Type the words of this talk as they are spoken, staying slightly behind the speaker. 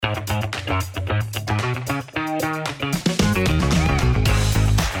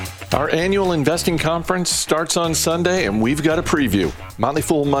Our annual investing conference starts on Sunday, and we've got a preview. Motley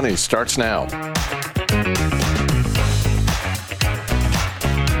Fool Money starts now.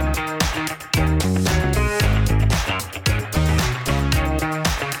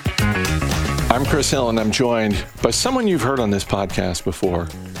 I'm Chris Hill, and I'm joined by someone you've heard on this podcast before,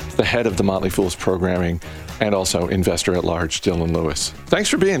 the head of the Motley Fool's programming and also investor at large, Dylan Lewis. Thanks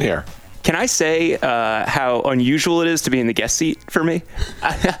for being here. Can I say how unusual it is to be in the guest seat for me?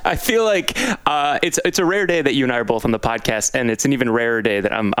 I feel like it's a rare day that you and I are both on the podcast, and it's an even rarer day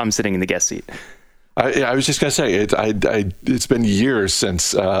that I'm sitting in the guest seat. I was just going to say, it's been years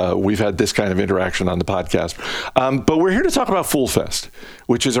since we've had this kind of interaction on the podcast. But we're here to talk about FoolFest,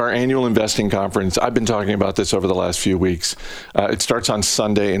 which is our annual investing conference. I've been talking about this over the last few weeks. It starts on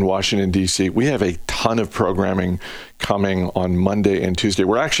Sunday in Washington, D.C. We have a ton of programming coming on Monday and Tuesday.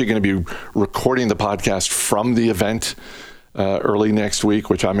 We're actually going to be recording the podcast from the event early next week,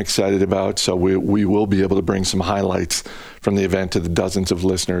 which I'm excited about. So we will be able to bring some highlights from the event to the dozens of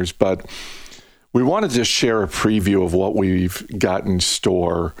listeners. But we wanted to share a preview of what we've got in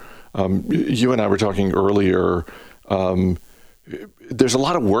store. You and I were talking earlier. There's a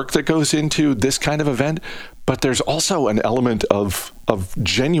lot of work that goes into this kind of event, but there's also an element of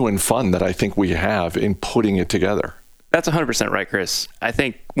genuine fun that I think we have in putting it together. That's 100% right, Chris. I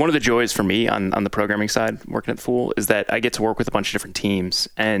think one of the joys for me on the programming side, working at the Fool, is that I get to work with a bunch of different teams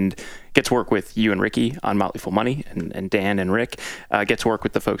and get to work with you and Ricky on Motley Fool Money and Dan and Rick. Get to work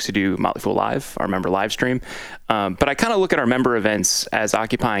with the folks who do Motley Fool Live, our member live stream. But I kind of look at our member events as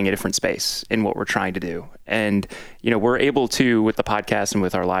occupying a different space in what we're trying to do. And, we're able to, with the podcast and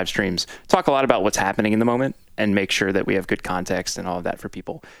with our live streams, talk a lot about what's happening in the moment and make sure that we have good context and all of that for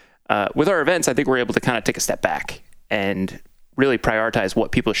people. With our events, I think we're able to kind of take a step back and really prioritize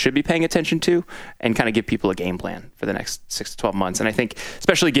what people should be paying attention to and kind of give people a game plan for the next 6 to 12 months. And I think,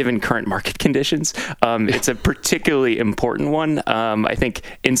 especially given current market conditions, it's a particularly important one. I think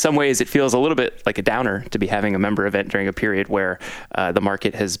in some ways it feels a little bit like a downer to be having a member event during a period where the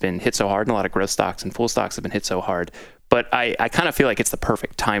market has been hit so hard and a lot of growth stocks and Fool stocks have been hit so hard. But I kind of feel like it's the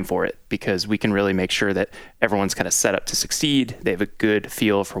perfect time for it because we can really make sure that everyone's kind of set up to succeed. They have a good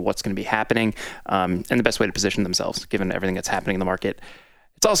feel for what's going to be happening and the best way to position themselves given everything that's happening in the market.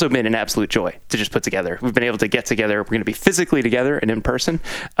 It's also been an absolute joy to just put together. We've been able to get together. We're going to be physically together and in person.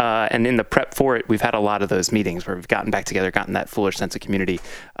 And in the prep for it, we've had a lot of those meetings where we've gotten back together, gotten that foolish sense of community.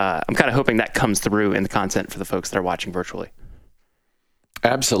 I'm kind of hoping that comes through in the content for the folks that are watching virtually.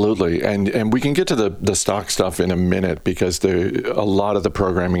 Absolutely. And we can get to the stock stuff in a minute because a lot of the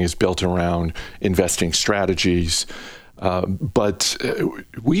programming is built around investing strategies. But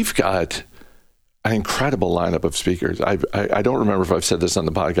we've got an incredible lineup of speakers. I don't remember if I've said this on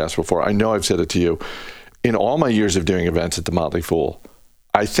the podcast before. I know I've said it to you. In all my years of doing events at the Motley Fool,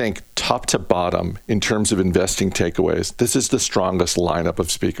 I think top to bottom, in terms of investing takeaways, this is the strongest lineup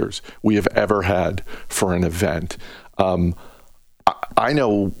of speakers we have ever had for an event. I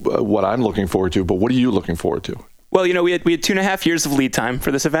know what I'm looking forward to, but what are you looking forward to? Well, we had 2.5 years of lead time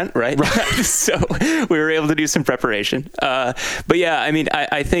for this event, right? So we were able to do some preparation. But yeah,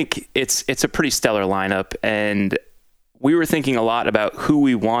 I think it's a pretty stellar lineup, and we were thinking a lot about who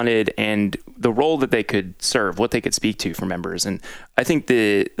we wanted and the role that they could serve, what they could speak to for members. And I think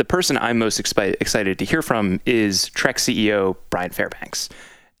the person I'm most excited to hear from is Trex CEO Bryan Fairbanks.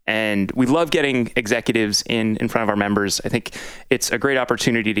 And we love getting executives in front of our members. I think it's a great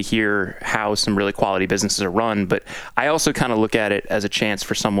opportunity to hear how some really quality businesses are run. But I also kind of look at it as a chance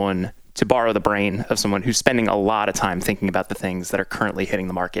for someone to borrow the brain of someone who's spending a lot of time thinking about the things that are currently hitting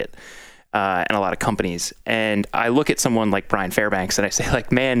the market and a lot of companies. And I look at someone like Bryan Fairbanks and I say,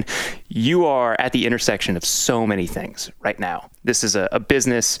 man, you are at the intersection of so many things right now. This is a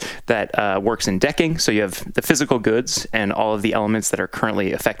business that works in decking. So you have the physical goods and all of the elements that are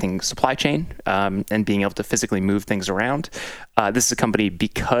currently affecting supply chain and being able to physically move things around. This is a company,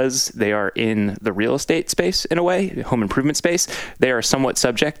 because they are in the real estate space in a way, home improvement space, they are somewhat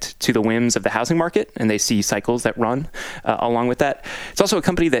subject to the whims of the housing market, and they see cycles that run along with that. It's also a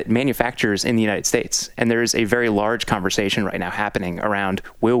company that manufactures in the United States, and there is a very large conversation right now happening around,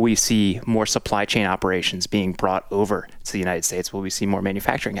 will we see more supply chain operations being brought over to the United States? Will we see more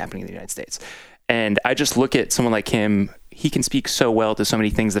manufacturing happening in the United States? And I just look at someone like him. He can speak so well to so many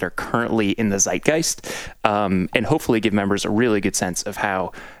things that are currently in the zeitgeist, and hopefully give members a really good sense of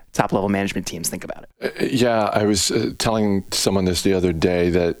how top-level management teams think about it. Yeah, I was telling someone this the other day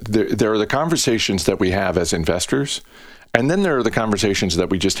that there are the conversations that we have as investors, and then there are the conversations that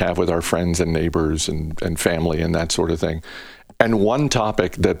we just have with our friends and neighbors and family and that sort of thing. And one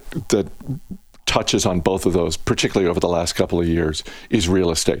topic that touches on both of those, particularly over the last couple of years, is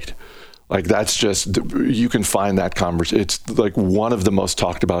real estate. Like that's just, you can find that conversation. It's like one of the most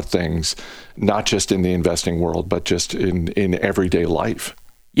talked about things, not just in the investing world, but just in everyday life.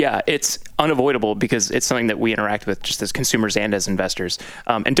 Yeah, it's unavoidable because it's something that we interact with just as consumers and as investors.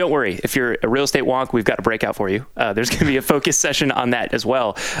 And don't worry, if you're a real estate wonk, we've got a breakout for you. There's going to be a focus session on that as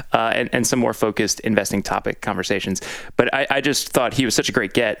well, and some more focused investing topic conversations. But I just thought he was such a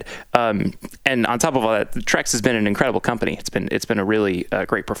great get. And on top of all that, Trex has been an incredible company. It's been a really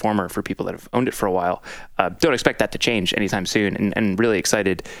great performer for people that have owned it for a while. Don't expect that to change anytime soon, and really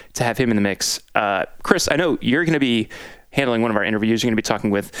excited to have him in the mix. Chris, I know you're going to be handling one of our interviews. You're going to be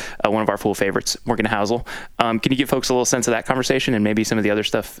talking with one of our Fool favorites, Morgan Housel. Can you give folks a little sense of that conversation and maybe some of the other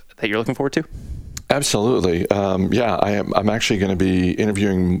stuff that you're looking forward to? Absolutely. I'm actually going to be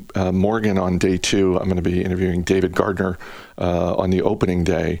interviewing Morgan on day 2. I'm going to be interviewing David Gardner on the opening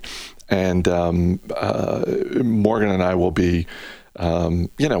day. And Morgan and I will be,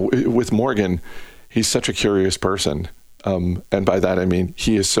 with Morgan, he's such a curious person. And by that, I mean,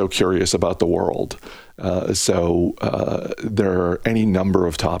 he is so curious about the world. So there are any number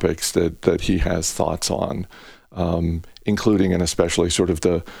of topics that he has thoughts on, including and especially sort of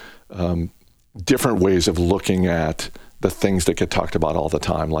the different ways of looking at the things that get talked about all the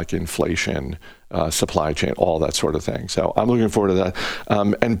time, like inflation, supply chain, all that sort of thing. So I'm looking forward to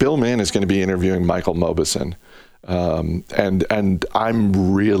that. And Bill Mann is going to be interviewing Michael Mauboussin. And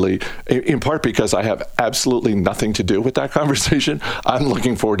I'm really, in part because I have absolutely nothing to do with that conversation, I'm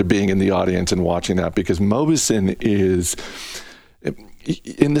looking forward to being in the audience and watching that, because Mauboussin is,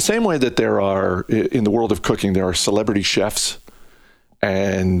 in the same way that there are, in the world of cooking, there are celebrity chefs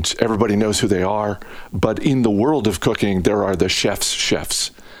and everybody knows who they are. But in the world of cooking, there are the chefs.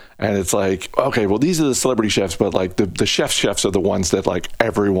 And it's like, okay, well, these are the celebrity chefs, but like the chefs are the ones that like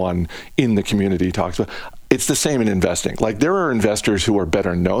everyone in the community talks about. It's the same in investing. Like there are investors who are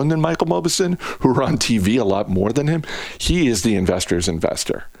better known than Michael Mauboussin, who are on TV a lot more than him. He is the investor's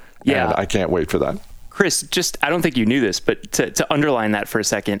investor. Yeah. And I can't wait for that. Chris, I don't think you knew this, but to underline that for a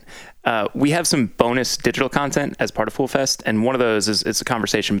second, we have some bonus digital content as part of FoolFest, and one of those is a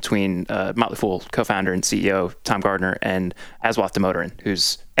conversation between Motley Fool co-founder and CEO Tom Gardner and Aswath Damodaran,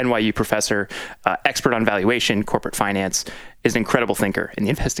 who's NYU professor, expert on valuation, corporate finance, is an incredible thinker in the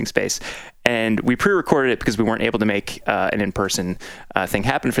investing space. And we pre-recorded it because we weren't able to make an in-person thing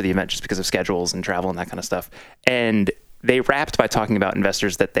happen for the event just because of schedules and travel and that kind of stuff. And they wrapped by talking about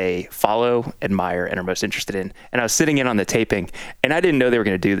investors that they follow, admire, and are most interested in. And I was sitting in on the taping, and I didn't know they were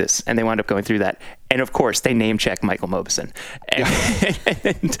going to do this. And they wound up going through that. And of course, they name check Michael Mauboussin. And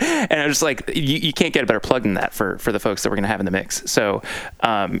I was just like, you can't get a better plug than that for the folks that we're going to have in the mix. So,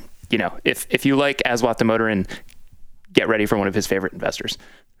 if you like Aswath Damodaran, get ready for one of his favorite investors.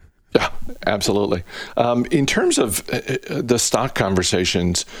 Yeah, absolutely. In terms of the stock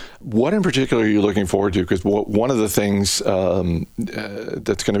conversations, what in particular are you looking forward to? Because one of the things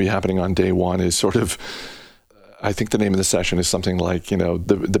that's going to be happening on day 1 is sort of, I think the name of the session is something like,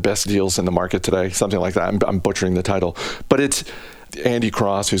 the best deals in the market today, something like that. I'm butchering the title. But it's Andy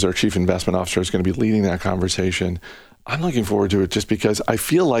Cross, who's our chief investment officer, is going to be leading that conversation. I'm looking forward to it just because I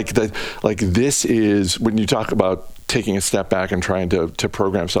feel like that, like this is, when you talk about taking a step back and trying to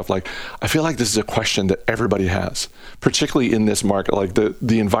program stuff, like I feel like this is a question that everybody has, particularly in this market. Like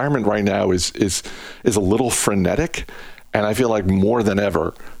the environment right now is a little frenetic, and I feel like more than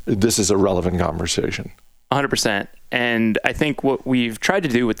ever, this is a relevant conversation. 100%. And I think what we've tried to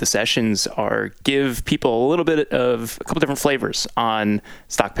do with the sessions are give people a couple different flavors on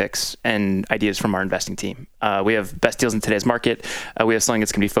stock picks and ideas from our investing team. We have best deals in today's market. We have something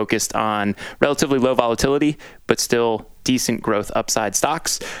that's going to be focused on relatively low volatility, but still decent growth upside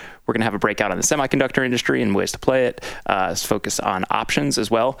stocks. We're going to have a breakout on the semiconductor industry and ways to play it. Focus on options as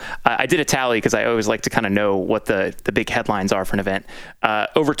well. I did a tally because I always like to kind of know what the big headlines are for an event.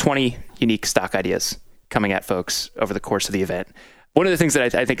 Over 20 unique stock ideas coming at folks over the course of the event. One of the things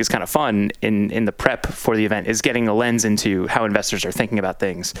that I think is kind of fun in the prep for the event is getting a lens into how investors are thinking about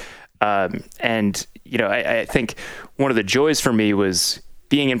things. I think one of the joys for me was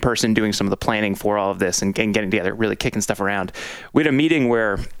being in person, doing some of the planning for all of this and getting together, really kicking stuff around. We had a meeting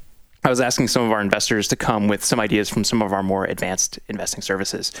where I was asking some of our investors to come with some ideas from some of our more advanced investing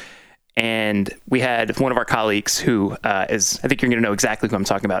services. And we had one of our colleagues who is, I think you're going to know exactly who I'm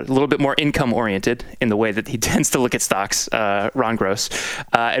talking about, a little bit more income oriented in the way that he tends to look at stocks, Ron Gross.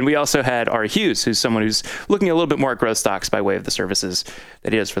 And we also had Ari Hughes, who's someone who's looking a little bit more at growth stocks by way of the services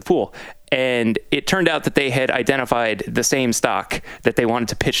that he does for the pool. And it turned out that they had identified the same stock that they wanted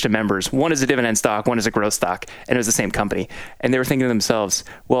to pitch to members. One is a dividend stock, one is a growth stock, and it was the same company. And they were thinking to themselves,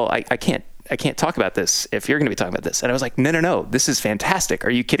 well, I can't talk about this if you're going to be talking about this. And I was like, no, this is fantastic. Are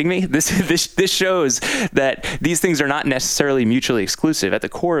you kidding me? This shows that these things are not necessarily mutually exclusive. At the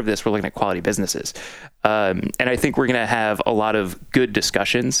core of this, we're looking at quality businesses. And I think we're going to have a lot of good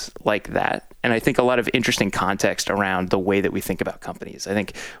discussions like that. And I think a lot of interesting context around the way that we think about companies. I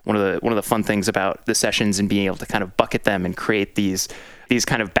think one of the fun things about the sessions and being able to kind of bucket them and create these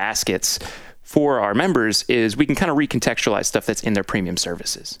kind of baskets for our members is we can kind of recontextualize stuff that's in their premium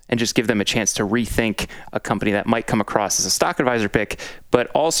services and just give them a chance to rethink a company that might come across as a stock advisor pick,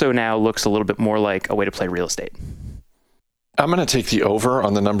 but also now looks a little bit more like a way to play real estate. I'm going to take the over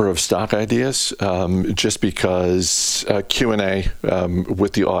on the number of stock ideas, just because Q&A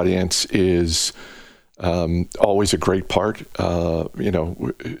with the audience is always a great part.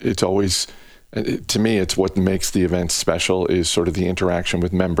 It's always, to me, it's what makes the event special is sort of the interaction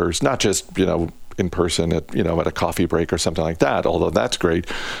with members, not just, in person at a coffee break or something like that, although that's great,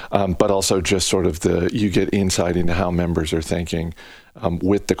 but also just sort of you get insight into how members are thinking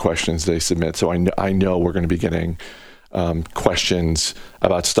with the questions they submit. So I know we're going to be getting questions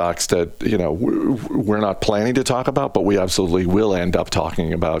about stocks that, we're not planning to talk about, but we absolutely will end up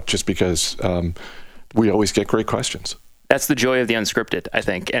talking about just because we always get great questions. That's the joy of the unscripted, I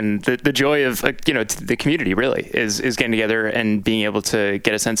think. And the joy of, the community really is getting together and being able to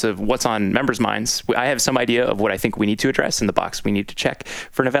get a sense of what's on members' minds. I have some idea of what I think we need to address in the box we need to check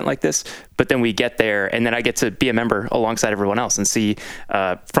for an event like this. But then we get there and then I get to be a member alongside everyone else and see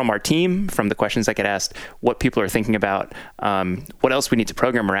from our team, from the questions I get asked, what people are thinking about, what else we need to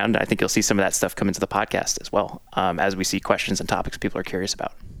program around. I think you'll see some of that stuff come into the podcast as well, as we see questions and topics people are curious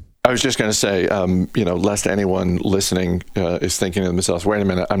about. I was just going to say, lest anyone listening is thinking to themselves, wait a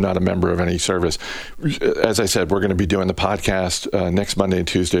minute, I'm not a member of any service. As I said, we're going to be doing the podcast next Monday and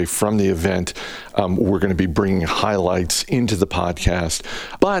Tuesday from the event. We're going to be bringing highlights into the podcast.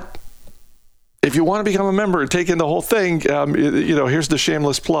 But if you want to become a member and take in the whole thing, here's the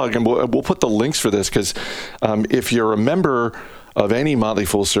shameless plug. And we'll put the links for this because if you're a member of any Motley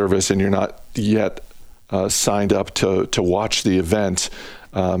Fool service and you're not yet signed up to watch the event,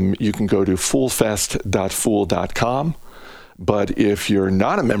 you can go to FoolFest.fool.com. But if you're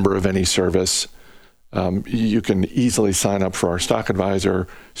not a member of any service, you can easily sign up for our Stock Advisor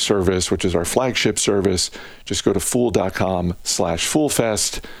service, which is our flagship service. Just go to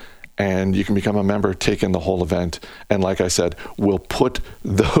fool.com/FoolFest, and you can become a member, take in the whole event. And like I said, we'll put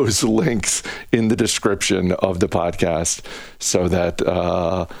those links in the description of the podcast so that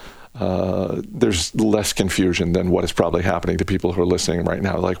there's less confusion than what is probably happening to people who are listening right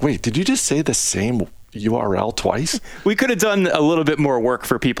now. Like, wait, did you just say the same URL twice? We could have done a little bit more work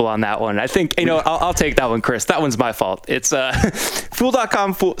for people on that one. I think, I'll take that one, Chris. That one's my fault. It's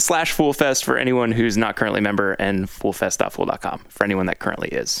fool.com/FoolFest for anyone who's not currently a member, and foolfest.fool.com for anyone that currently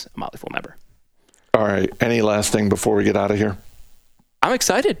is a Motley Fool member. All right. Any last thing before we get out of here? I'm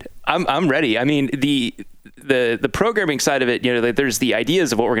excited. I'm ready. I mean, the programming side of it, there's the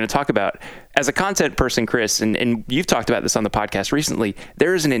ideas of what we're going to talk about. As a content person, Chris, and you've talked about this on the podcast recently,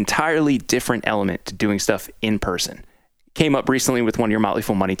 there is an entirely different element to doing stuff in person. Came up recently with one of your Motley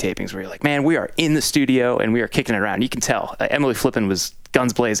Fool Money tapings where you're like, man, we are in the studio and we are kicking it around. You can tell. Emily Flippin was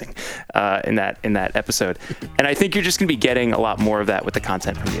guns blazing in that episode. And I think you're just going to be getting a lot more of that with the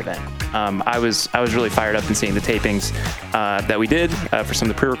content from the event. I was really fired up in seeing the tapings that we did for some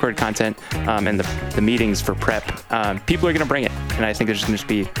of the pre-recorded content and the meetings for prep. People are going to bring it. And I think there's going to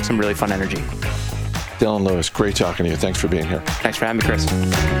be some really fun energy. Dylan Lewis, great talking to you. Thanks for being here. Thanks for having me, Chris.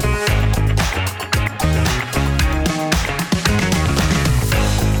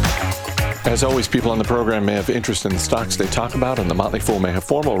 As always, people on the program may have interest in the stocks they talk about, and the Motley Fool may have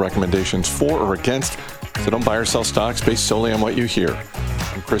formal recommendations for or against, so don't buy or sell stocks based solely on what you hear.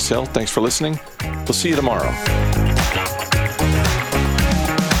 I'm Chris Hill. Thanks for listening. We'll see you tomorrow.